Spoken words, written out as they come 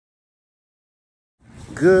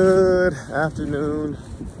Good afternoon,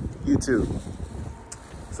 YouTube.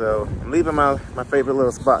 So I'm leaving my favorite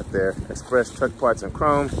little spot there, Express Truck Parts and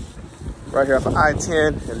Chrome, right here off of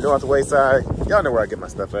I-10 in North Wayside. Y'all know where I get my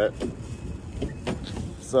stuff at.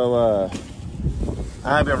 So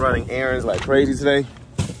I've been running errands like crazy today.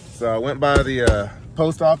 So I went by the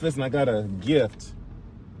post office and I got a gift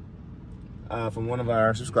from one of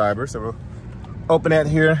our subscribers. So we'll open that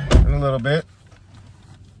here in a little bit.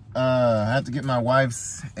 I have to get my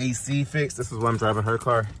wife's AC fixed. This is why I'm driving her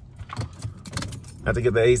car. I have to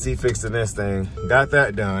get the AC fixed in this thing. Got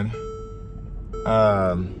that done.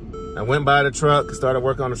 I went by the truck, started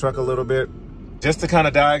working on the truck a little bit, just to kind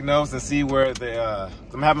of diagnose and see where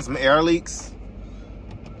I'm having some air leaks.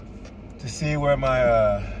 To see where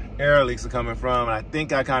my air leaks are coming from. And I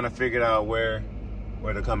think I kind of figured out where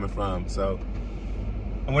they're coming from. So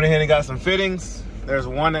I went ahead and got some fittings. There's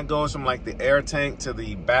one that goes from like the air tank to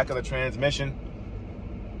the back of the transmission.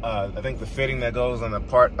 I think the fitting that goes on the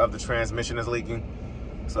part of the transmission is leaking.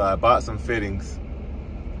 So I bought some fittings.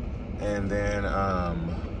 And then,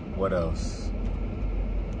 what else?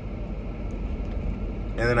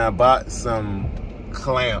 And then I bought some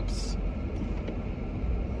clamps.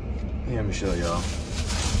 Here, let me show y'all.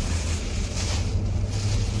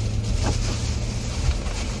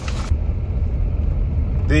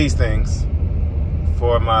 These things.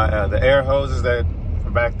 For my the air hoses that are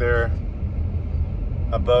back there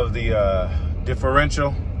above the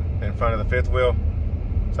differential in front of the fifth wheel.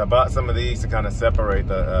 So I bought some of these to kind of separate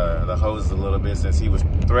the hoses a little bit, since he was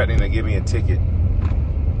threatening to give me a ticket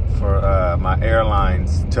for my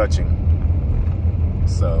airlines touching.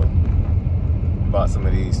 So bought some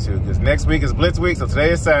of these too, because next week is Blitz week. So today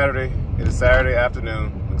is Saturday. It is Saturday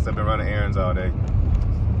afternoon because I've been running errands all day.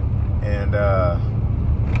 And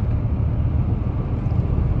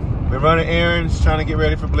been running errands, trying to get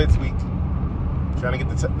ready for Blitz week. Trying to get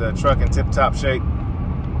the truck in tip-top shape,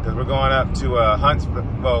 because we're going up to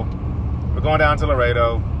Huntsville. We're going down to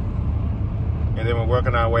Laredo, and then we're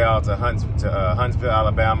working our way out to Huntsville,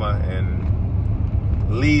 Alabama, and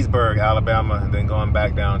Leesburg, Alabama, and then going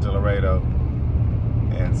back down to Laredo.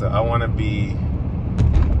 And so I want to be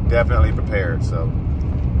definitely prepared. So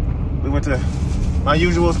we went to my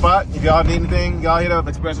usual spot. If y'all need anything, y'all hit up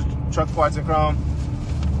Express Truck Parts and Chrome.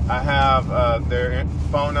 I have their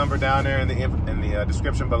phone number down there in the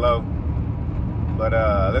description below. But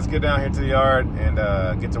let's get down here to the yard and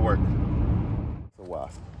get to work. It's a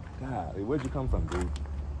wasp. God, where'd you come from, dude?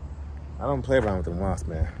 I don't play around with the wasp,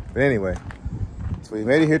 man. But anyway, so we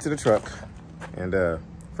made it here to the truck. And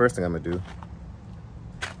first thing I'm gonna do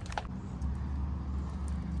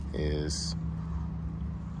is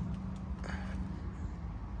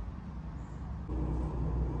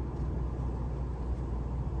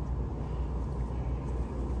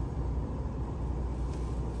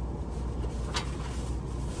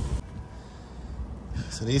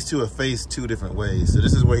so these two are faced two different ways. So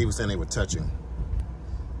this is where he was saying they were touching,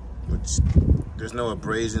 which there's no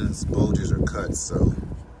abrasions, bulges, or cuts. So,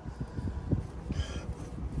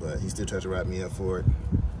 but he still tried to wrap me up for it.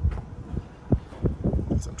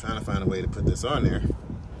 So I'm trying to find a way to put this on there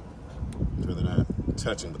so they're not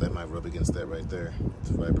touching, but that might rub against that right there.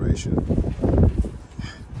 It's a vibration.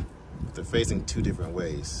 But they're facing two different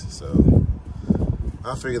ways. So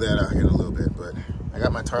I'll figure that out here in a little bit. But I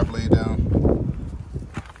got my tarp laid down.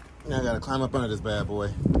 Now I gotta climb up under this bad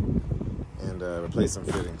boy and replace some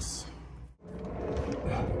fittings.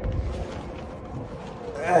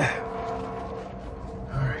 Alright.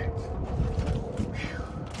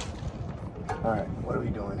 Alright, what are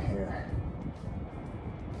we doing here?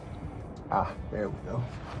 Ah, there we go.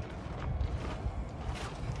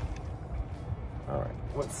 Alright,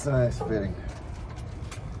 what size fitting?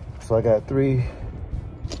 So I got 3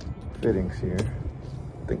 fittings here.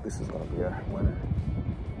 I think this is gonna be our winner.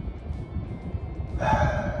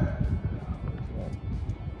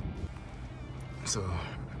 So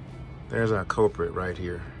there's our culprit right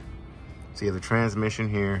here. So you have the transmission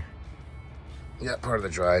here. You got part of the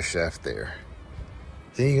drive shaft there.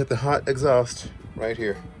 Then you got the hot exhaust right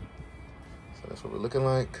here. So that's what we're looking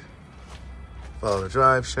like. Follow the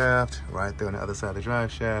drive shaft right there on the other side of the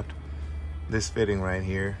drive shaft. This fitting right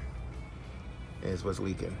here is what's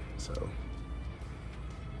leaking. So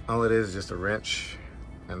all it is just a wrench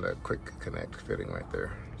and a quick connect fitting right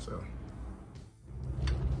there. So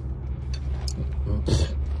oops.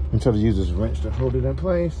 I'm trying to use this wrench to hold it in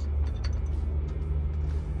place.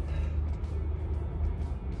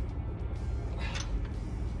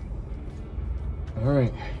 All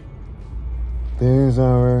right, there's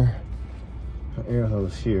our air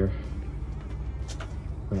hose here.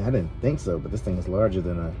 I mean, I didn't think so, but this thing is larger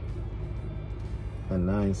than a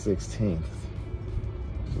 9/16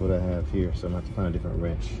 is what I have here, so I'm gonna have to find a different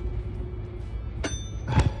wrench to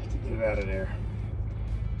get it out of there.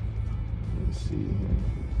 Let's see here.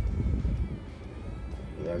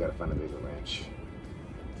 Yeah, I gotta find a bigger wrench.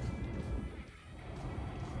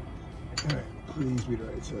 All right, please be the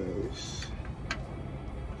right size.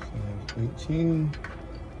 Size 18.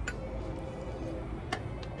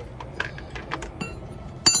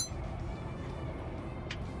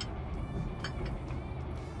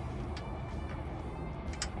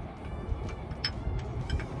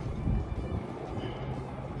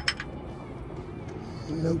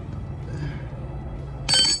 Nope.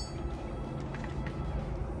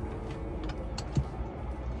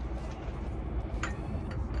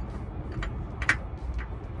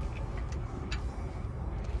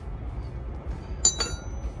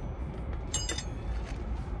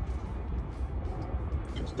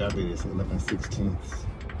 Just gotta be this 11/16.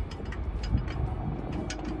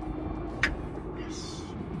 Yes.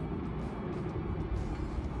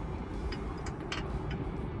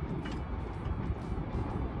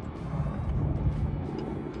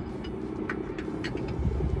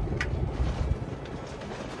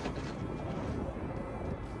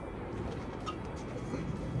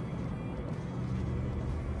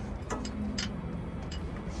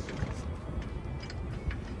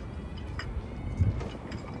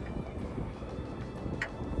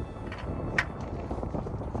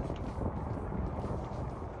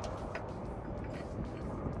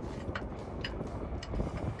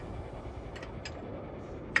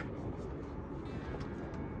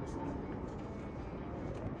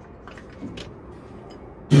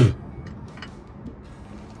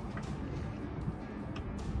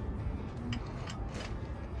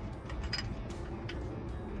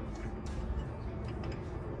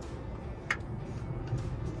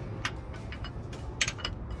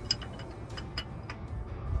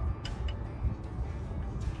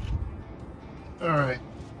 All right.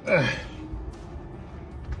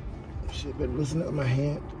 Shit, better loosen up my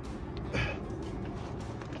hand.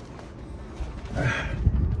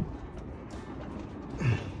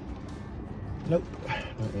 Nope,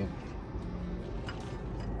 not yet.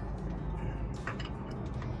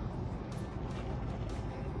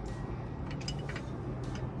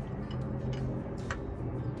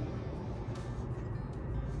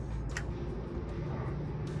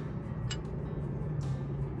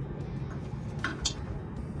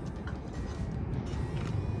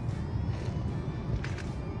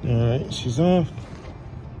 All right, she's off.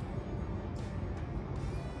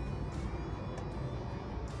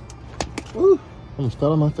 Woo! Almost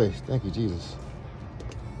fell on my face. Thank you, Jesus.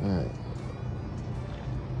 All right.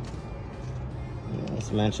 Yeah,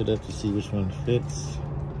 let's match it up to see which one fits.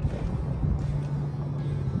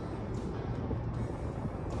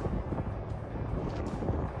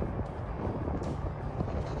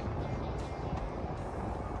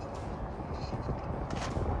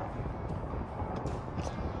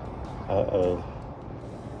 Uh-oh.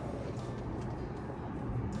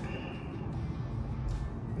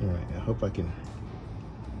 All right, I hope I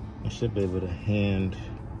should be able to hand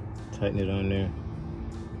tighten it on there.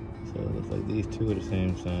 So it looks like these two are the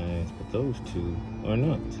same size, but those two are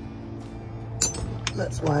not.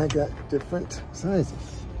 That's why I got different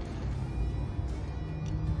sizes.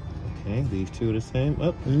 Okay, these two are the same.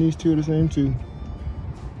 Oh, and these two are the same too.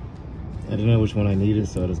 I didn't know which one I needed,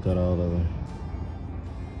 so I just got all of them.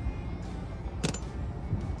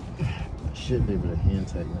 I should be able to hand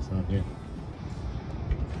tighten this on here.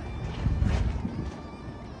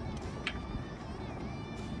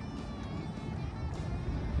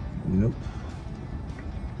 Nope.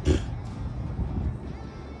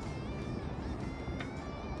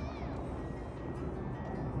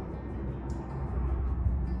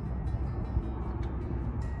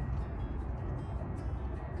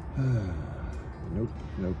 Nope,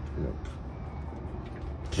 nope, nope.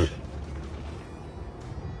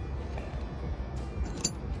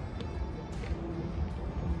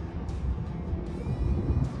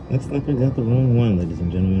 Looks like I got the wrong one, ladies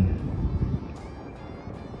and gentlemen.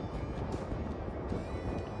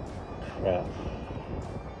 Crap.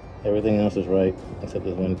 Everything else is right, except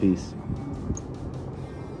this one piece.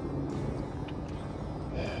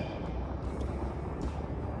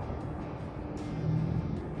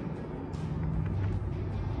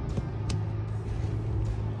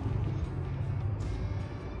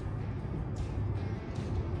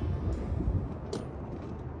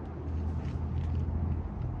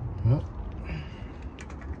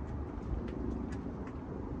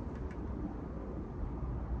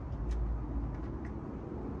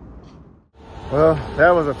 Well,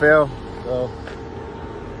 that was a fail. So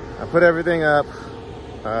I put everything up,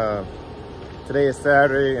 Today is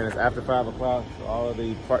Saturday and it's after 5 o'clock, so all of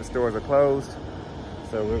the part stores are closed.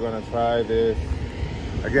 So we're gonna try this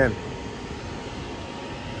again.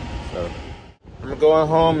 So I'm going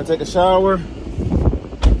home and take a shower,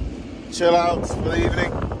 chill out for the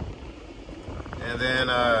evening, and then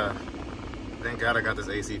thank God I got this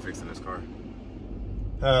AC fixed in this car.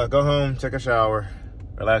 Go home, take a shower,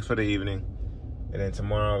 relax for the evening, and then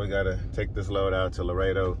tomorrow we gotta take this load out to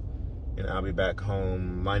Laredo, and I'll be back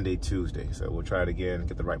home Monday, Tuesday. So we'll try it again,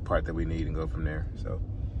 get the right part that we need, and go from there. So,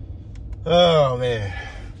 oh man,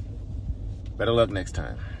 better luck next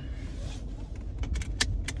time.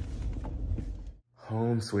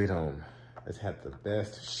 Home sweet home. It's had the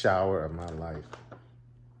best shower of my life.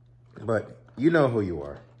 But you know who you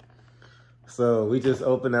are. So we just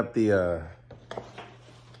opened up the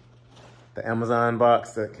Amazon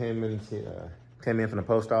box that came in from the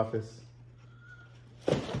post office.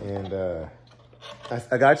 And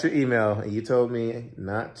I got your email and you told me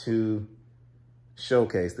not to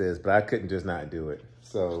showcase this, but I couldn't just not do it.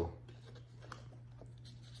 So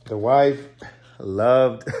the wife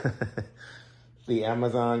loved the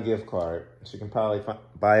Amazon gift card. She can probably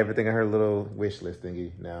buy everything on her little wish list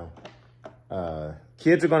thingy now.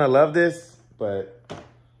 Kids are gonna love this, but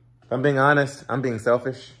if I'm being honest, I'm being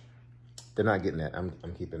selfish. They're not getting that. I'm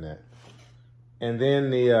keeping that. And then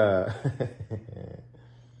the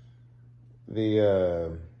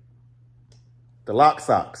lock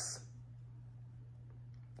socks.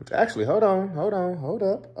 Which actually, hold up.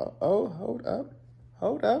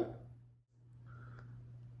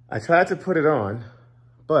 I tried to put it on,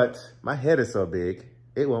 but my head is so big,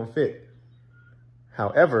 it won't fit.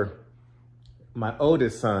 However, my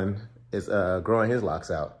oldest son is growing his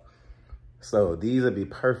locks out. So these would be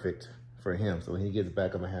perfect for him. So when he gets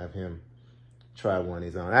back, I'm gonna have him try one of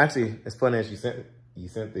these on. Actually, it's funny that you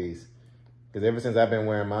sent these, because ever since I've been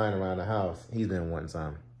wearing mine around the house, he's been wanting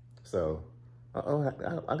some. So, I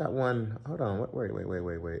got one. Hold on, wait.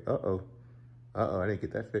 I didn't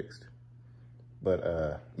get that fixed.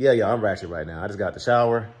 But yeah, I'm ratchet right now. I just got the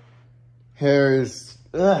shower. Hair is,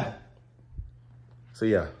 ugh. So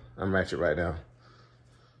yeah, I'm ratchet right now.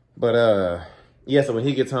 But yeah, so when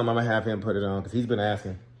he gets home, I'm gonna have him put it on, because he's been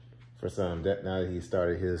asking for some now that he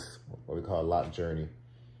started his, what we call lock journey.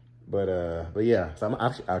 But yeah, so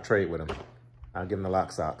I'll trade with him. I'll give him the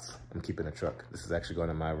lock socks. I'm keeping the truck. This is actually going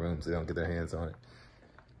in my room so they don't get their hands on it.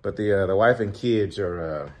 But the wife and kids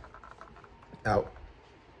are out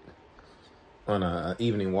on an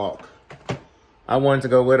evening walk. I wanted to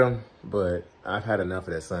go with them, but I've had enough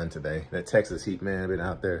of that sun today. That Texas heat, man, been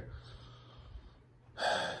out there.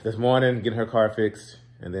 This morning, getting her car fixed,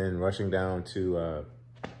 and then rushing down to,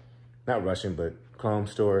 not rushing, but Chrome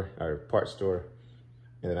store, or parts store.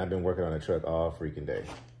 And then I've been working on the truck all freaking day.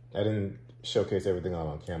 I didn't showcase everything all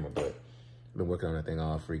on camera, but I've been working on that thing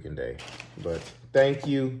all freaking day. But thank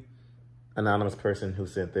you, anonymous person who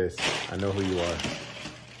sent this. I know who you are.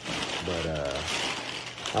 But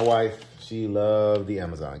my wife, she loved the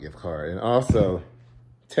Amazon gift card. And also,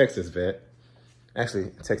 Texas Vet. Actually,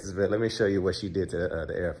 Texas Vet, let me show you what she did to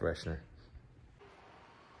the air freshener.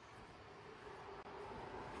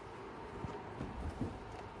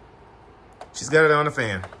 She's got it on the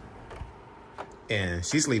fan. And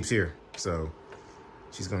she sleeps here. So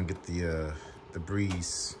she's gonna get the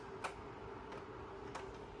breeze.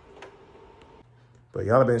 But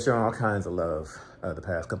y'all have been showing all kinds of love the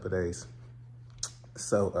past couple of days.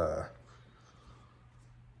 So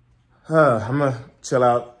I'm gonna chill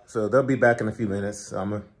out. So they'll be back in a few minutes. So I'm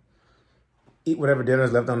gonna eat whatever dinner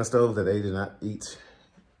is left on the stove that they did not eat,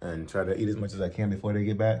 and try to eat as much as I can before they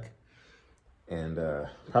get back. And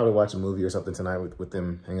probably watch a movie or something tonight with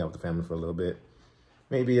them, hang out with the family for a little bit.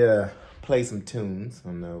 Maybe play some tunes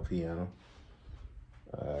on the piano.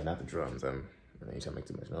 Not the drums. I ain't trying to make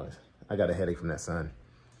too much noise. I got a headache from that sun.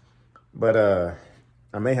 But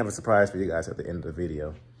I may have a surprise for you guys at the end of the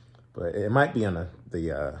video. But it might be on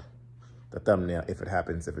the thumbnail if it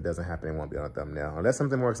happens. If it doesn't happen, it won't be on the thumbnail. Unless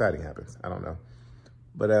something more exciting happens. I don't know.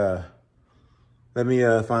 But let me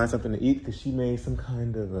find something to eat, because she made some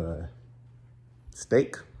kind of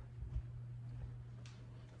steak.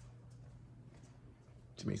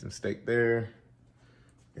 She made some steak there.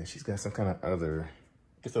 And she's got some kind of other,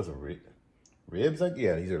 I guess those are ribs? Like,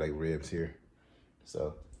 yeah, these are like ribs here.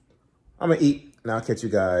 So I'm gonna eat, and I'll catch you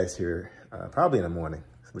guys here probably in the morning,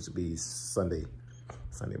 which will be Sunday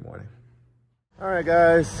morning. All right,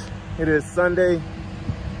 guys, it is Sunday.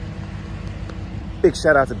 Big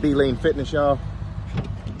shout out to B-Lane Fitness, y'all.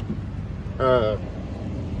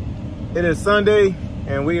 It is Sunday,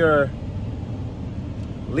 and we are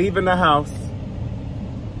leaving the house.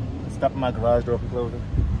 Let's stopping my garage door from closing.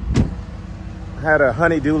 I had a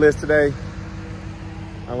honey-do list today.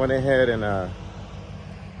 I went ahead and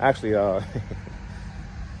actually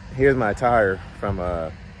here's my tire from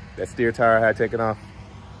that steer tire I had taken off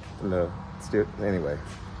from the steer. Anyway,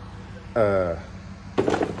 I'm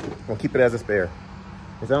gonna keep it as a spare.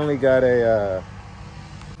 It's only got a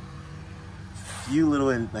few little,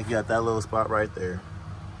 like you got that little spot right there.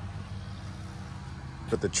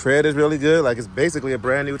 But the tread is really good. Like it's basically a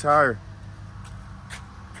brand new tire.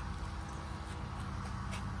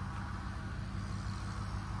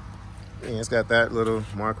 And it's got that little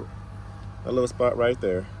marker, that little spot right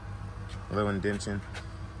there. A little indentation.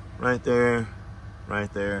 Right there,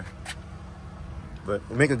 right there. But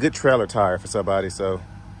we make a good trailer tire for somebody, so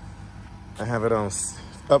I have it on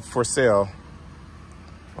up for sale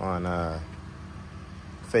on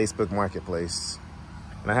Facebook Marketplace.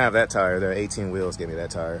 And I have that tire there. 18 Wheels gave me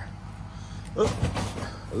that tire.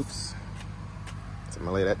 Oops. So I'm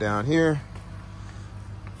gonna lay that down here.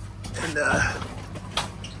 And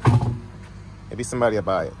maybe somebody will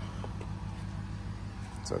buy it.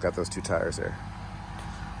 So I got those 2 tires there.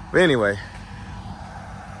 But anyway,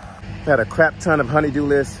 had a crap ton of honey-do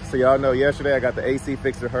lists. So y'all know yesterday I got the AC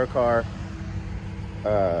fixed to her car.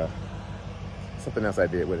 Something else I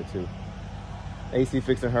did with it too. AC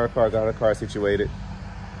fixed in her car, got her car situated.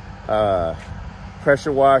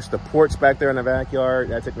 Pressure wash the porch back there in the backyard.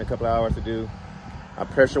 That took me a couple of hours to do. I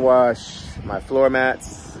pressure wash my floor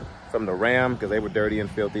mats from the Ram because they were dirty and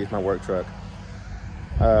filthy. It's my work truck.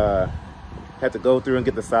 Had to go through and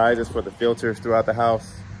get the sizes for the filters throughout the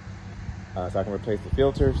house so I can replace the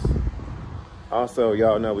filters. Also,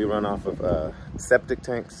 y'all know we run off of septic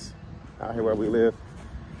tanks out here where we live.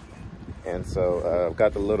 And so I've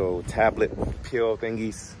got the little tablet pill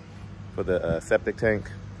thingies for the septic tank.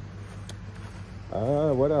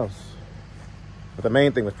 What else? But the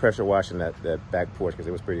main thing was pressure washing that back porch because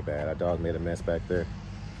it was pretty bad. Our dog made a mess back there.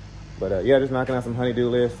 But yeah, just knocking out some honey-do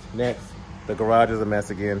lists. Next, the garage is a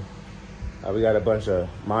mess again. We got a bunch of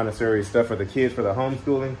Montessori stuff for the kids for the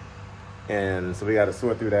homeschooling. And so we got to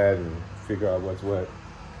sort through that and figure out what's what.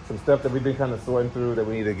 Some stuff that we've been kind of sorting through that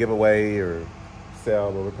we need to give away or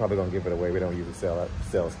sell, but we're probably gonna give it away. We don't usually sell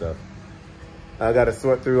stuff. I got to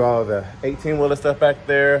sort through all the 18-wheeler stuff back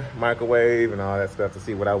there, microwave and all that stuff to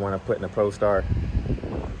see what I want to put in the ProStar.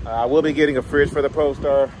 I will be getting a fridge for the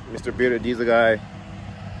ProStar. Mr. Bearded Diesel Guy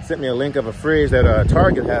sent me a link of a fridge that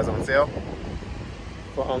Target has on sale,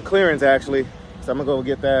 on clearance actually. So I'm gonna go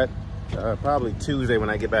get that probably Tuesday when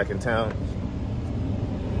I get back in town.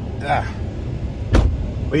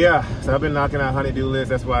 But yeah, so I've been knocking out honey-do lists.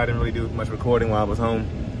 That's why I didn't really do much recording while I was home.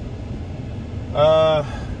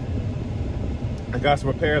 I got some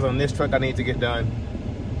repairs on this truck I need to get done.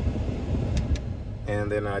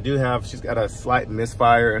 And then I do have, she's got a slight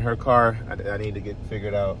misfire in her car I need to get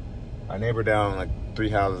figured out. Our neighbor down, like 3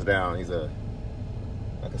 houses down, he's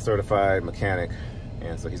like a certified mechanic.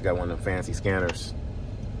 And so he's got one of them fancy scanners.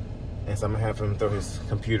 And so I'm gonna have him throw his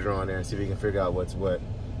computer on there and see if he can figure out what's what.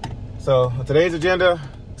 So today's agenda,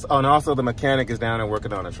 oh, and also the mechanic is down and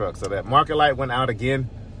working on the truck. So that marker light went out again.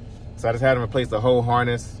 So I just had him replace the whole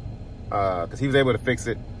harness because he was able to fix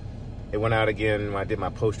it. It went out again when I did my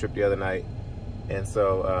post trip the other night. And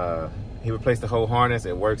so he replaced the whole harness.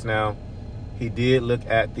 It works now. He did look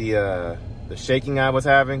at the shaking I was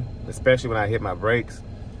having, especially when I hit my brakes.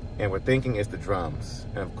 And we're thinking it's the drums.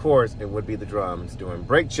 And of course, it would be the drums during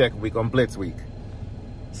brake check week on Blitz week.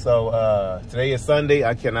 So today is Sunday.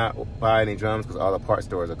 I cannot buy any drums because all the parts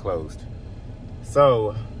stores are closed.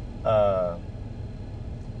 So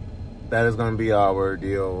that is going to be our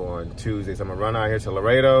deal on Tuesday. So I'm going to run out here to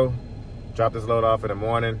Laredo, drop this load off in the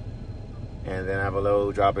morning, and then I have a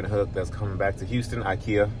load dropping hook that's coming back to Houston,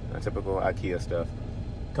 IKEA, typical IKEA stuff.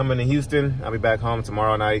 Coming to Houston, I'll be back home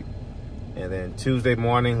tomorrow night. And then Tuesday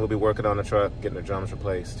morning, we'll be working on the truck, getting the drums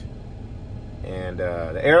replaced. And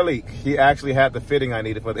the air leak, he actually had the fitting I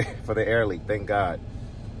needed for the air leak, thank God.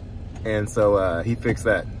 And so he fixed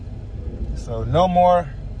that. So no more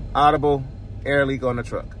audible air leak on the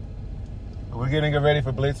truck. We're getting it ready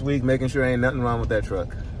for Blitz week, making sure ain't nothing wrong with that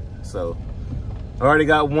truck. So I already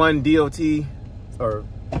got one DOT, or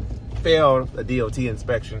failed a DOT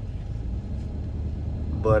inspection.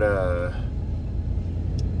 But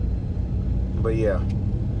yeah,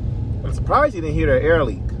 I'm surprised he didn't hear the air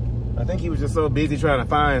leak. I think he was just so busy trying to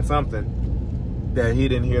find something that he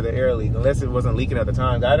didn't hear the air leak, unless it wasn't leaking at the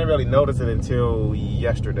time. I didn't really notice it until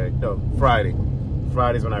yesterday. No, Friday.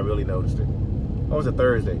 Friday's when I really noticed it. What was it,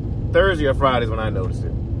 Thursday? Thursday or Friday's when I noticed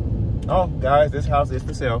it. Oh, guys, this house is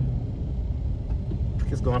for sale.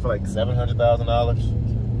 It's going for like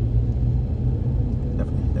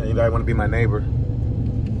 $700,000. You guys want to be my neighbor.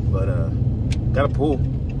 But got a pool.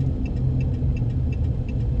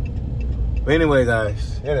 But anyway,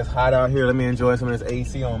 guys, it is hot out here. Let me enjoy some of this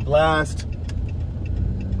AC on blast.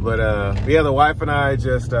 But yeah, the wife and I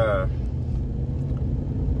just trying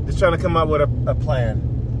to come up with a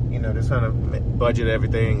plan. You know, just trying to budget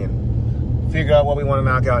everything and figure out what we want to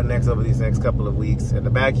knock out next over these next couple of weeks. And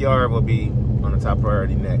the backyard will be on the top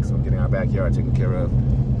priority next. We're getting our backyard taken care of.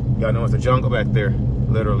 Y'all know it's a jungle back there,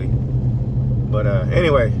 literally. But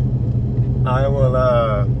anyway, I will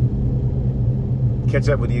catch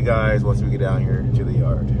up with you guys once we get down here to the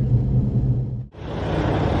yard.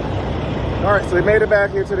 All right, so we made it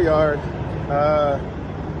back here to the yard.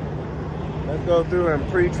 Let's go through and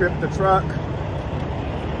pre-trip the truck.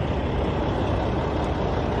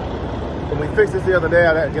 When we fixed this the other day,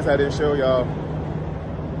 I guess I didn't show y'all.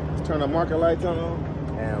 Let's turn the marker lights on,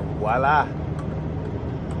 and voila.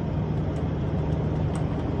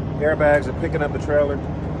 Airbags are picking up the trailer.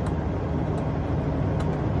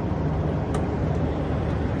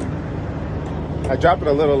 I dropped it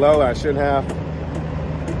a little low, I shouldn't have.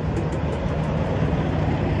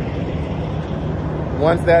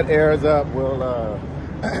 Once that airs up, we'll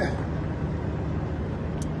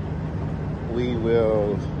we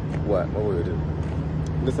will what will we do?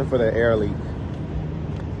 Listen for the air leak.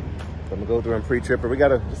 So I'm gonna go through and pre-trip it. We got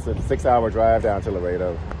just a 6-hour drive down to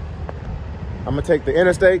Laredo. I'm gonna take the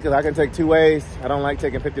interstate because I can take 2 ways. I don't like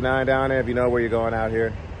taking 59 down there if you know where you're going out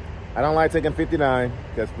here. I don't like taking 59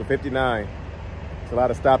 because for 59, it's a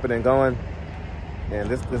lot of stopping and going. And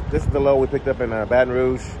this is the load we picked up in Baton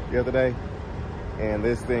Rouge the other day. And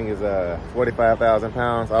this thing is 45,000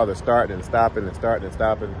 pounds. All the starting and stopping and starting and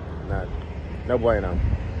stopping. No bueno.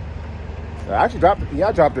 So I actually dropped it. Yeah,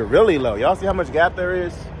 I dropped it really low. Y'all see how much gap there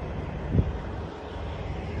is?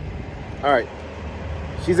 All right.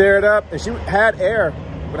 She's aired up, and she had air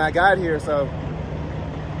when I got here, so.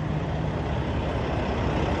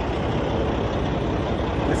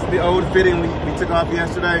 This is the old fitting we took off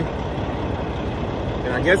yesterday.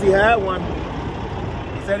 And I guess he had one.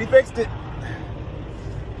 He said he fixed it.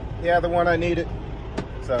 Yeah, the one I needed.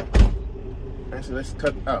 So, actually, let's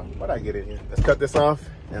cut, oh, what did I get in here? Let's cut this off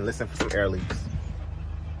and listen for some air leaks.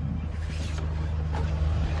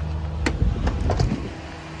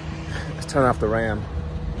 Let's turn off the RAM.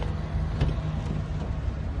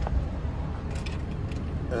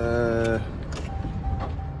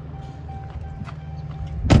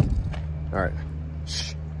 All right,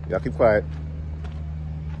 shh, y'all keep quiet.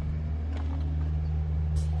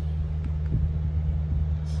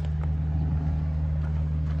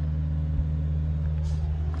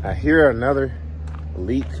 I hear another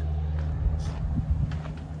leak.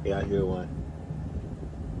 Yeah, I hear one.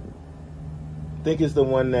 I think it's the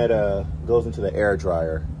one that goes into the air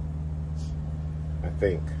dryer. I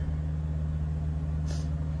think.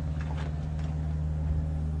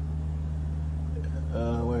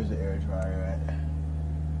 Where's the air dryer at?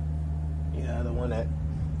 Yeah, the one that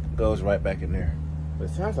goes right back in there. But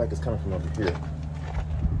it sounds like it's coming from over here.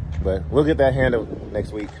 But we'll get that handled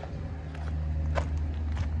next week.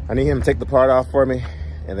 I need him to take the part off for me,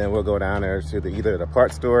 and then we'll go down there to either the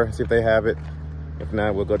parts store, see if they have it. If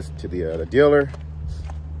not, we'll go to the dealer,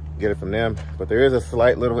 get it from them. But there is a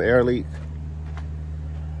slight little air leak.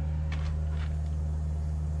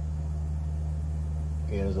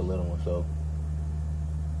 Yeah, there's a little one, so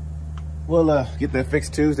we'll get that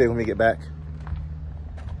fixed Tuesday when we get back.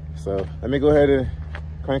 So let me go ahead and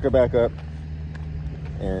crank her back up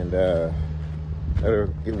and let her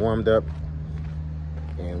get warmed up.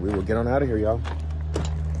 And we will get on out of here, y'all.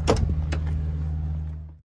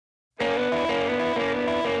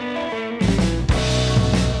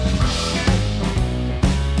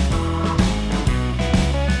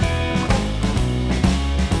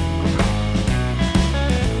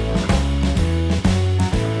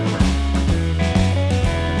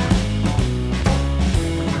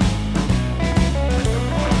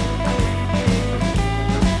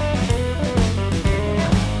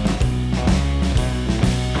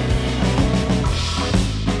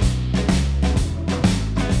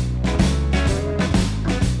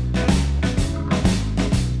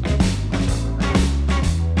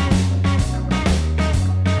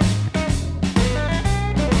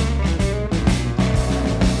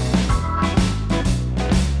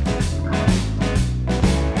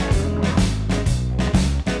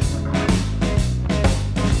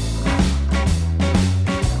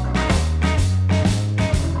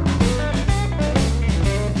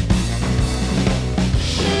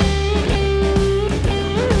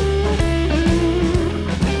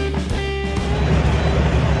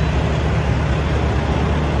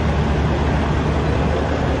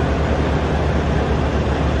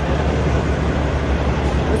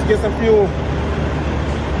 get some fuel.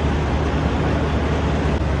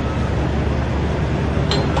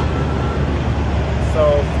 So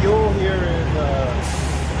fuel here is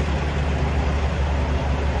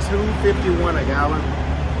 $2.51 a gallon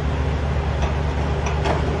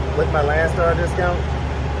with my LoneStar discount,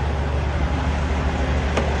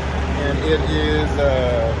 and it is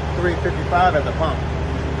 $3.55 at the pump.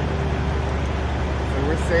 So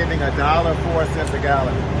we're saving $1.04 a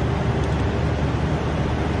gallon.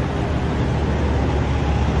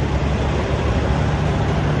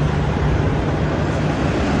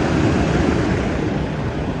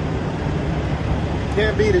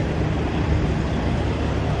 Can't beat it.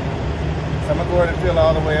 So I'm gonna go ahead and fill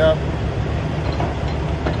all the way up.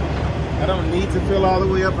 I don't need to fill all the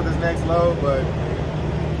way up for this next load, but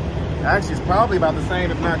actually it's probably about the same,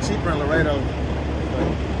 if not cheaper, in Laredo. But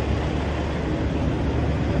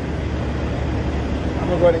I'm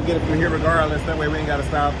gonna go ahead and get it through here regardless. That way we ain't gotta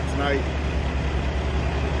stop tonight.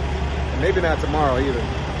 And maybe not tomorrow either.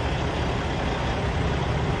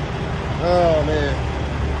 Oh man.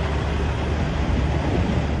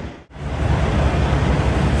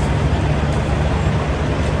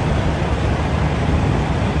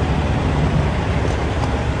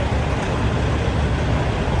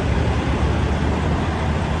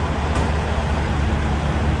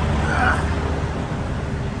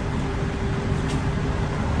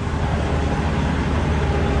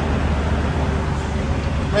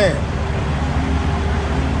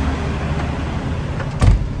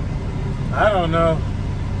 I don't know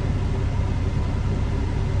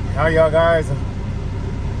how y'all guys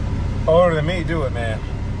older than me do it, man.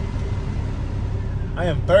 I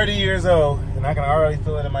am 30 years old and I can already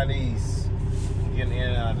feel it in my knees getting in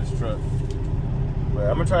and out of this truck. But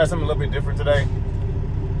I'm gonna try something a little bit different today.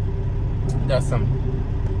 Got some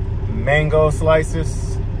mango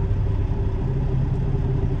slices.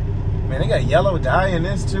 Man, they got yellow dye in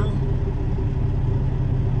this too.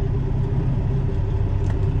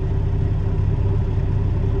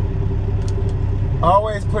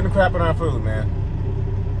 Always putting crap in our food, man.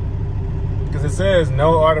 Because it says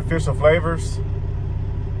no artificial flavors.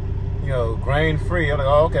 You know, grain free. I'm like,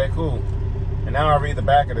 oh, okay, cool. And now I read the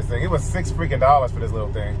back of this thing. It was $6 freaking for this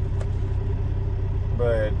little thing.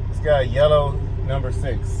 But it's got yellow number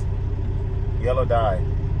 6. Yellow dye.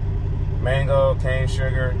 Mango, cane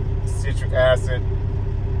sugar, citric acid,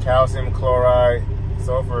 calcium chloride,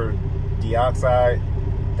 sulfur dioxide.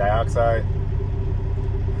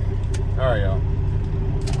 All right, y'all.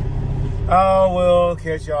 Oh, we'll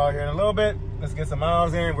catch y'all here in a little bit. Let's get some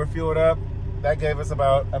miles in. We're fueled up. That gave us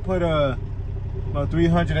about, I put about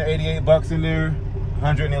 388 bucks in there,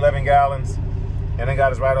 111 gallons, and it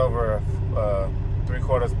got us right over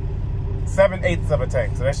 7/8 of a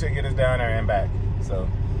tank. So that should get us down there and back. So,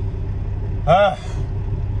 I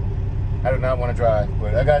do not want to drive,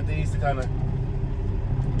 but I got these to kind of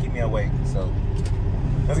keep me awake. So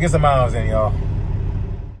let's get some miles in, y'all.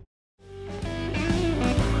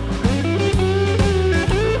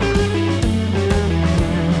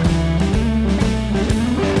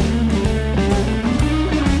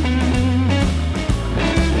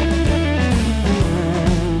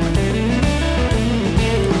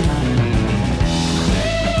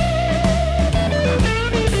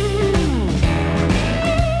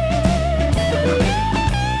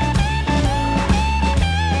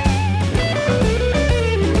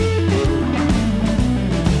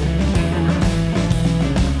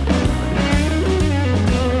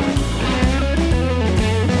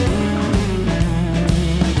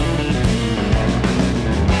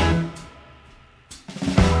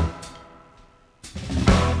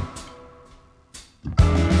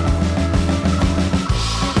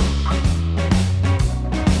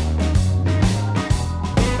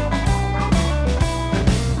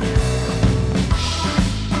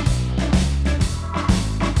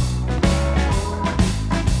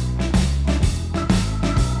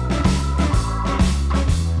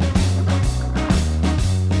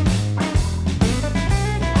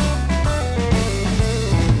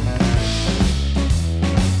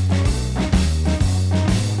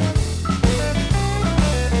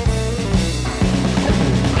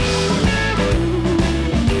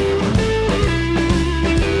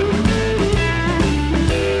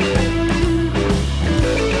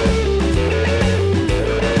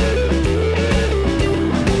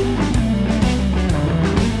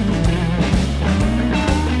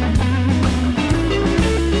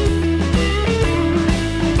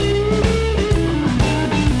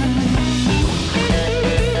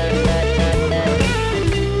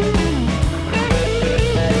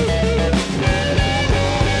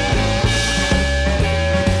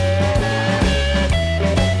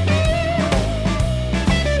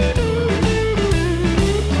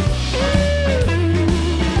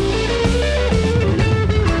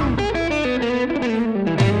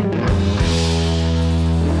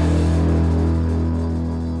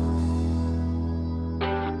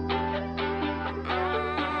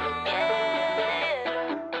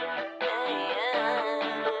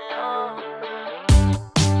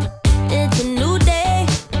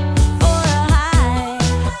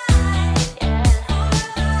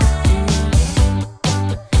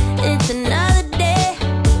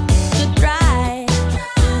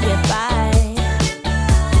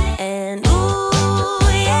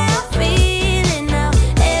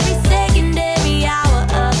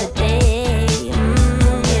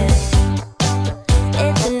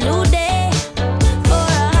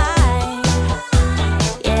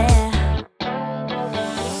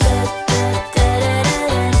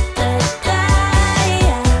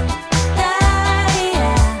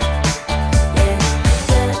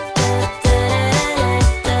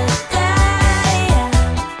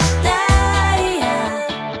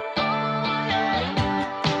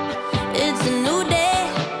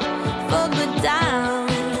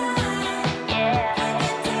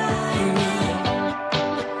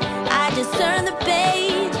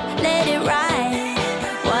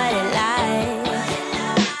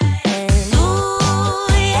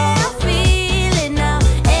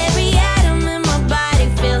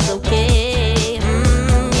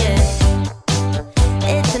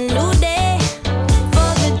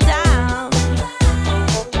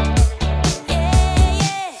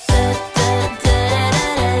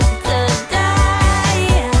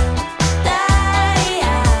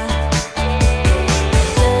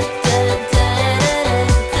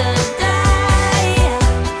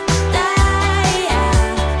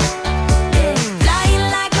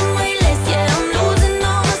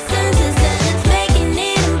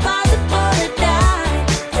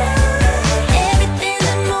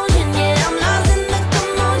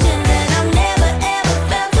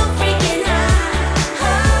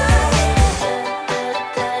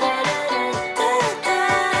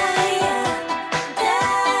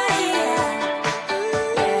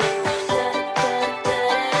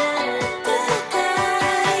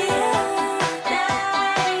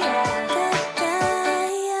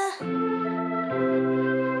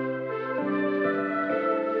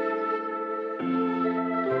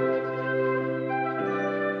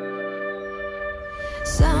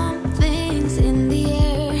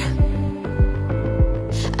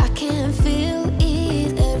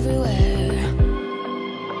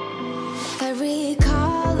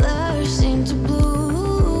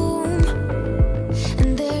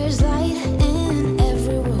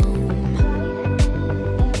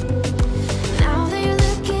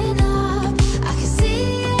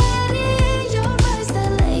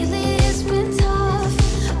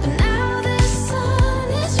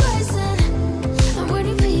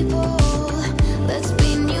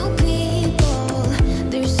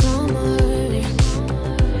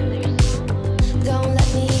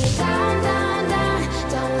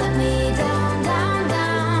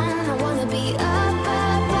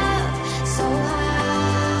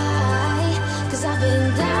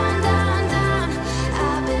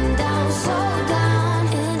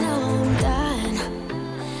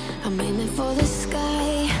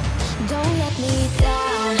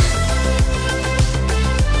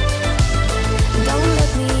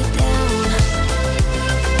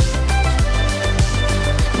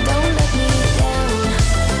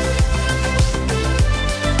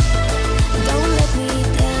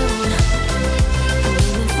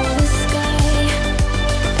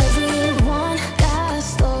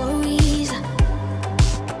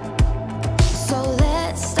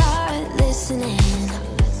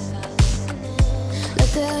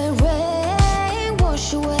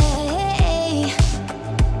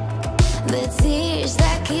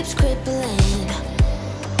 crippling.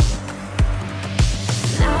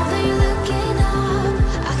 Now that you're looking up,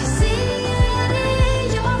 I can see it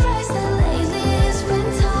in your eyes that lately it's been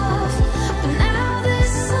tough. But now the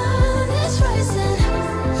sun is rising,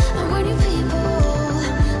 and we're new people.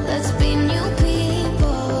 Let's be new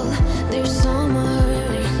people. There's summer.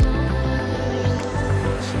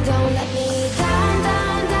 Don't let me down,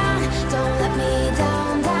 down, down. Don't let me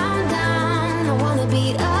down, down, down. I wanna be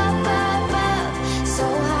up, up, up, so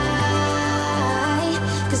high.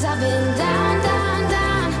 'Cause I've been down, down,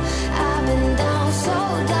 down. I've been down, so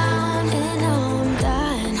down, and now I'm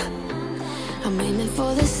dying. I'm aiming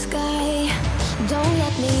for the sky. Don't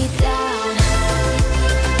let me down.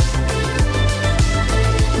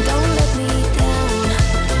 Don't let me down.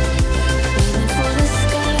 Aiming for the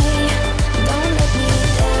sky. Don't let me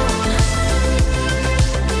down.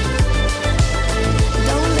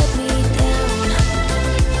 Don't let me down.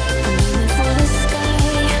 I'm aiming for the sky.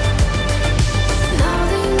 Now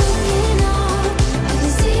that you're looking up, I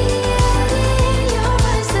can see it in your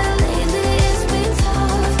eyes that lately it's been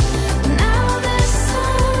tough. But now the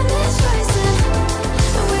sun is rising,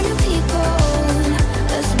 and we're new people.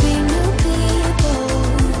 Let's be new people.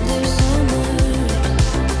 There's summer.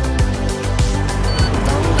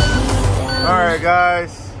 Don't let me down. All right,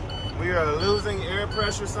 guys, we are losing air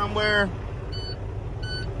pressure somewhere.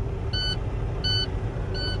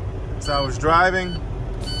 So I was driving,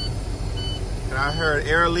 and I heard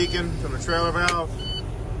air leaking from the trailer valve.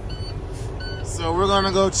 So we're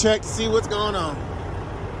gonna go check to see what's going on.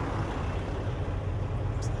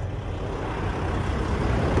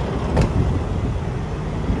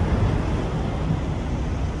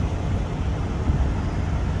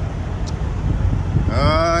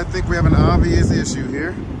 I think we have an obvious issue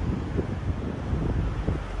here.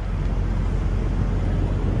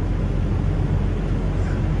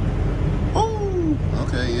 Oh,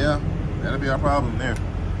 okay, yeah, that'll be our problem there.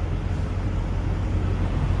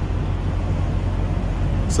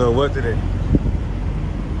 So what did it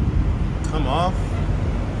come off?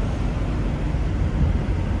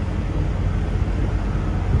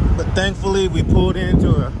 But thankfully we pulled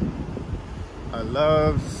into a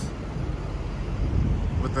Love's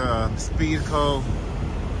with a Speedco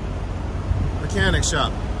mechanic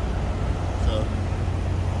shop. So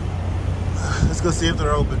let's go see if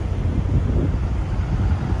they're open.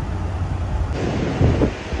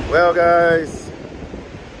 Well, guys,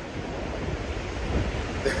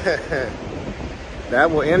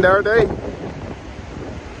 that will end our day.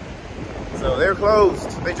 So they're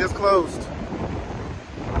closed. They just closed.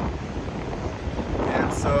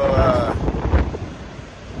 And so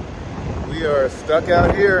we are stuck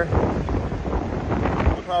out here.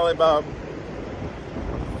 We're probably about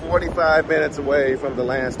 45 minutes away from the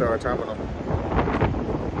Landstar terminal.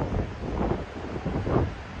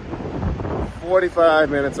 45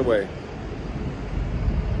 minutes away.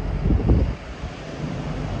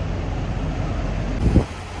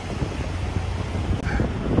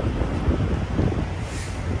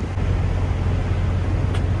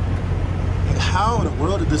 How in the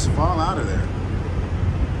world did this fall out of there?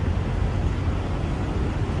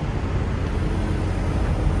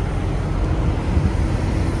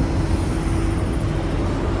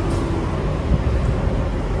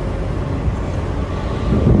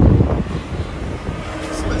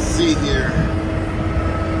 Here.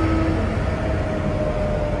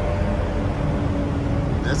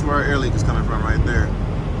 That's where our air leak is coming from right there.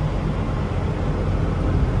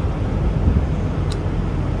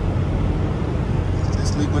 Is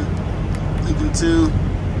this leaking too?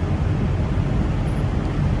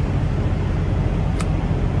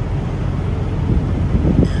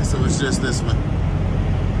 Yeah, so it's just this one.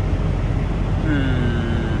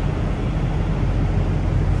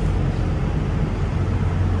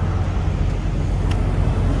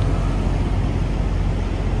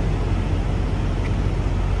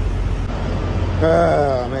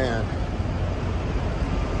 Oh man,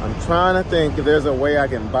 I'm trying to think if there's a way I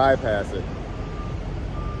can bypass it.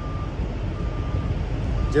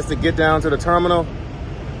 Just to get down to the terminal.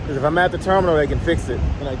 Because if I'm at the terminal, they can fix it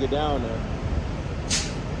when I get down there.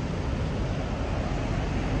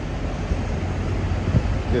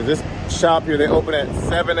 Because this shop here, they open at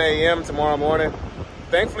 7 a.m. tomorrow morning.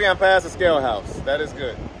 Thankfully, I'm past the scale house. That is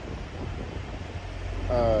good.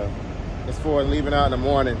 It's for leaving out in the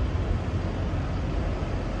morning.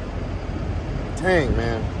 Dang,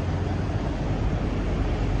 man.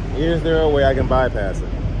 Is there a way I can bypass it?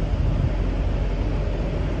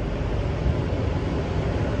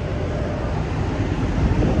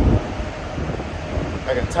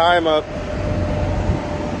 I can tie him up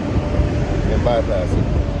and bypass it.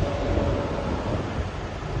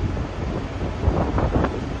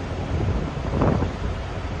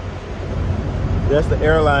 That's the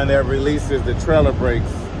airline that releases the trailer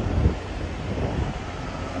brakes.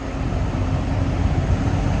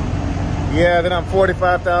 Yeah, then I'm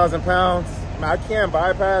 45,000 pounds. I can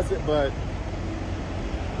bypass it, but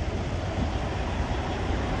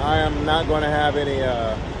I am not going to have any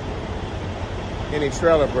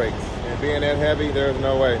trailer brakes. And being that heavy, there's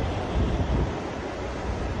no way.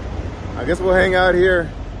 I guess we'll hang out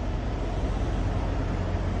here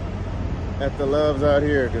at the Loves out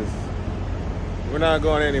here, because we're not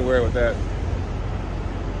going anywhere with that.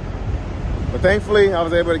 But thankfully, I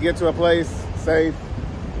was able to get to a place safe.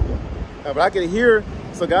 But I can hear,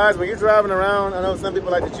 so guys, when you're driving around, I know some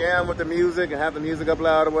people like to jam with the music and have the music up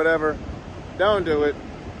loud or whatever. Don't do it.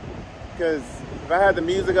 Because if I had the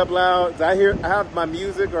music up loud, I have my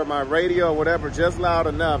music or my radio or whatever just loud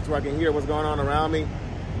enough so I can hear what's going on around me.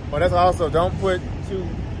 But that's also, don't put two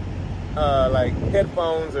like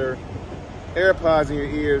headphones or AirPods in your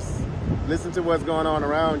ears. Listen to what's going on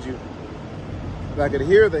around you. I could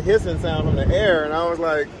hear the hissing sound from the air, and I was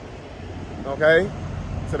like, okay.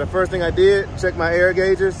 So the first thing I did, check my air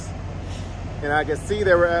gauges, and I could see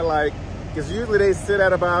they were at like, because usually they sit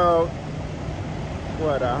at about,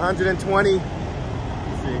 what, 120? Let's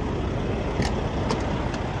see.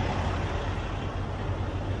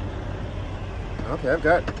 Okay, I've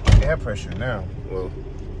got air pressure now. Whoa.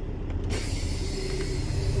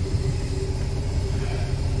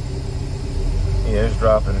 Yeah, it's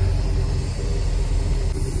dropping.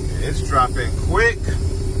 It's dropping quick.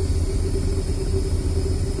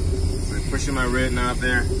 Pushing my red knob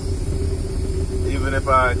there. Even if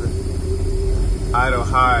I idle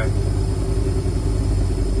high,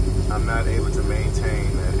 I'm not able to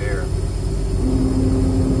maintain that air.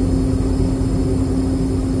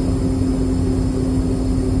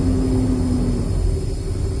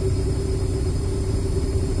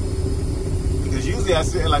 Because usually I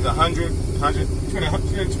sit at like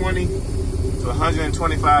 120 to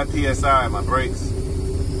 125 PSI my brakes.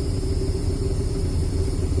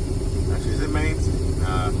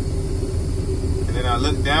 And then I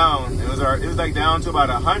looked down, it was like down to about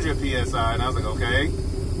 100 PSI, and I was like, okay.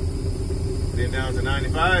 Then down to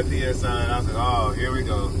 95 PSI, and I was like, oh, here we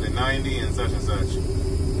go. Then 90 and such and such.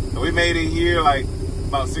 And we made it here like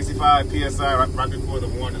about 65 PSI right before the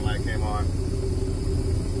warning light came on.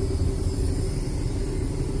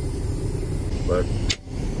 But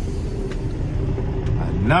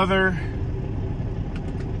another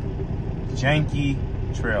janky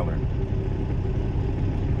trailer.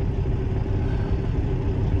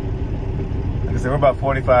 Like I said, we're about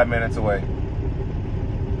 45 minutes away.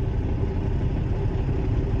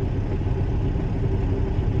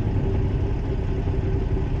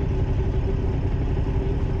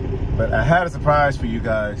 But I had a surprise for you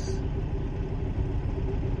guys,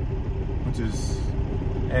 which is,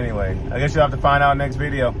 anyway, I guess you'll have to find out next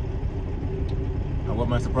video on what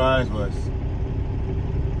my surprise was.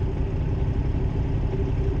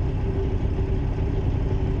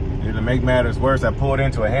 To make matters worse, I pulled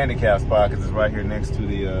into a handicap spot because it's right here next to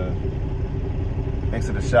the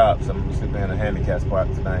shop. So I'm sleeping in a handicap spot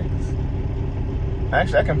tonight.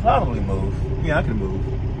 Actually, I can probably move. Yeah, I can move.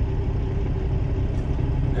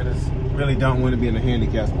 I just really don't want to be in a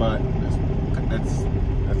handicap spot. That's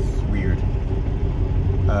weird.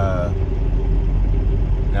 I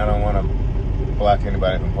don't want to block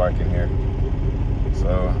anybody from parking here.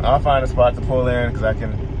 So I'll find a spot to pull in because I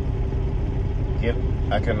can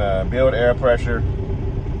build air pressure.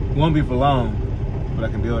 Won't be for long, but I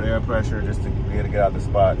can build air pressure just to be able to get out the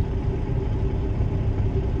spot.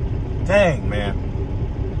 Dang, man.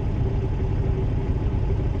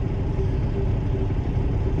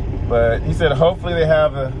 But he said hopefully they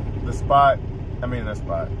have the spot.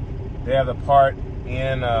 They have the part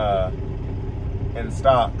in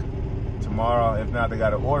stock tomorrow. If not, they got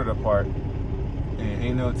to order the part. And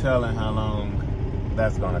ain't no telling how long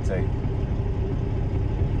that's gonna take.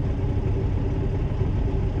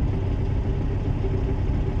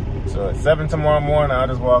 So at 7 tomorrow morning, I'll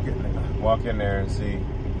just walk in there and see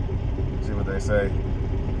what they say.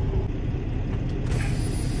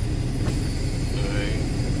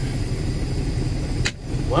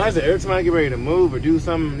 Why is it every time I get ready to move or do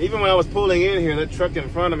something, even when I was pulling in here, that truck in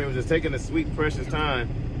front of me was just taking the sweet, precious time.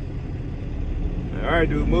 All right,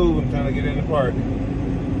 dude, move. I'm trying to get in the park. All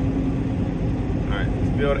right,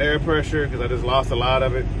 let's build air pressure because I just lost a lot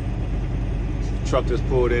of it. The truck just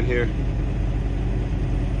pulled in here.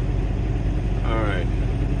 All right.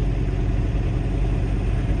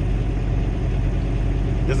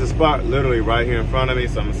 There's a spot literally right here in front of me,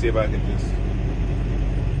 so I'm gonna see if I can just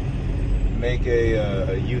make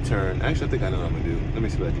a U-turn. Actually, I think I know what I'm gonna do. Let me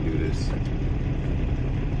see if I can do this.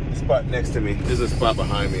 spot next to me. There's a spot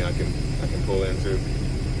behind me I can pull into.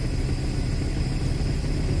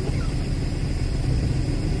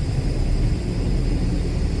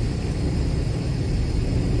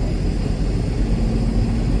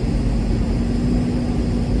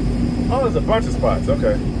 Oh, there's a bunch of spots.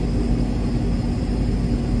 Okay.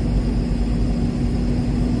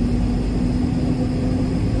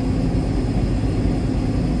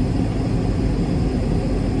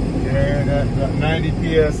 Okay, got 90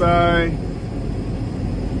 PSI.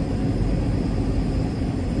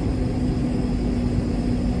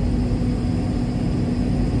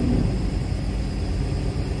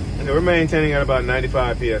 Okay, we're maintaining at about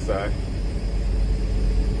 95 PSI.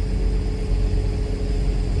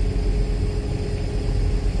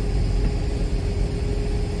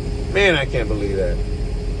 Man, I can't believe that.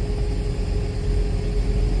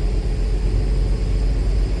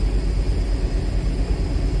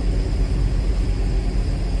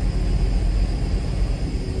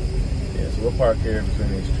 Yeah, so we'll park here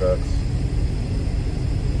between these trucks.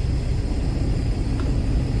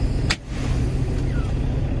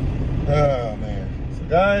 Oh, man. So,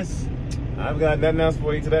 guys, I've got nothing else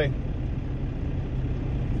for you today.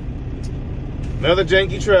 Another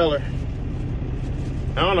janky trailer.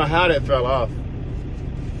 I don't know how that fell off.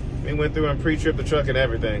 We went through and pre-tripped the truck and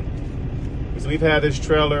everything. So we've had this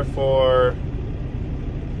trailer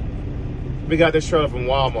we got this trailer from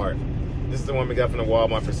Walmart. This is the one we got from the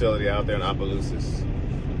Walmart facility out there in Opelousas.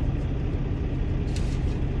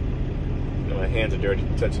 You know, my hands are dirty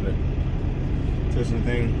touching the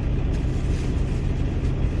thing.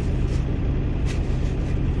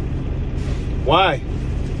 Why?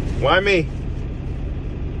 Why me?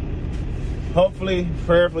 Hopefully,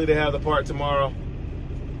 prayerfully, they have the part tomorrow.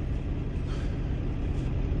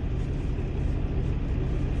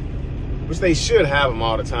 Which they should have them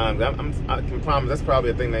all the time. I can promise that's probably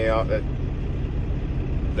a thing that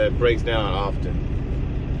breaks down often.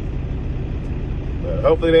 But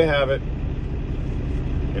hopefully they have it,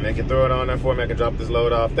 and they can throw it on there for me. I can drop this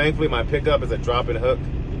load off. Thankfully, my pickup is a drop-in hook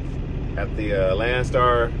at the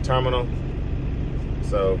LoneStar terminal.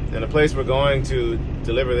 So, and the place we're going to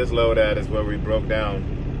deliver this load at is where we broke down.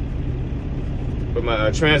 But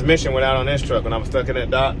my transmission went out on this truck when I was stuck in that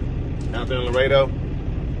dock out there in Laredo.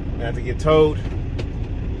 I had to get towed.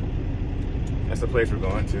 That's the place we're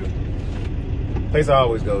going to. Place I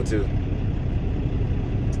always go to.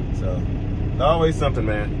 So, it's always something,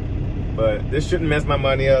 man. But this shouldn't mess my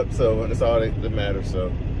money up, so that's all that matters.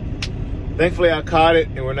 So, thankfully I caught it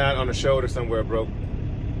and we're not on the shoulder somewhere broke.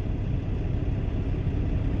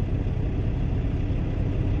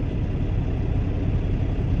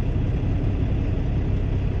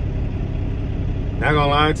 Not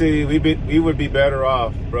gonna lie to you, we would be better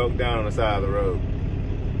off broke down on the side of the road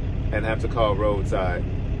and have to call roadside.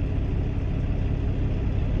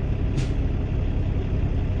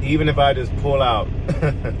 Even if I just pull out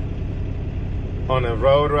on the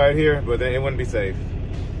road right here, but then it wouldn't be safe.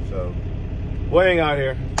 So we'll hang out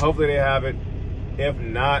here. Hopefully they have it. If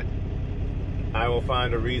not, I will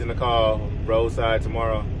find a reason to call roadside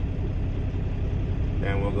tomorrow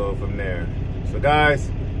and we'll go from there. So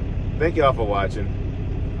guys, thank y'all for watching.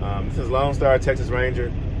 This is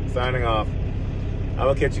LoneStarTexasRanger signing off. I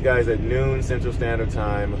will catch you guys at noon Central Standard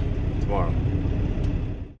Time tomorrow.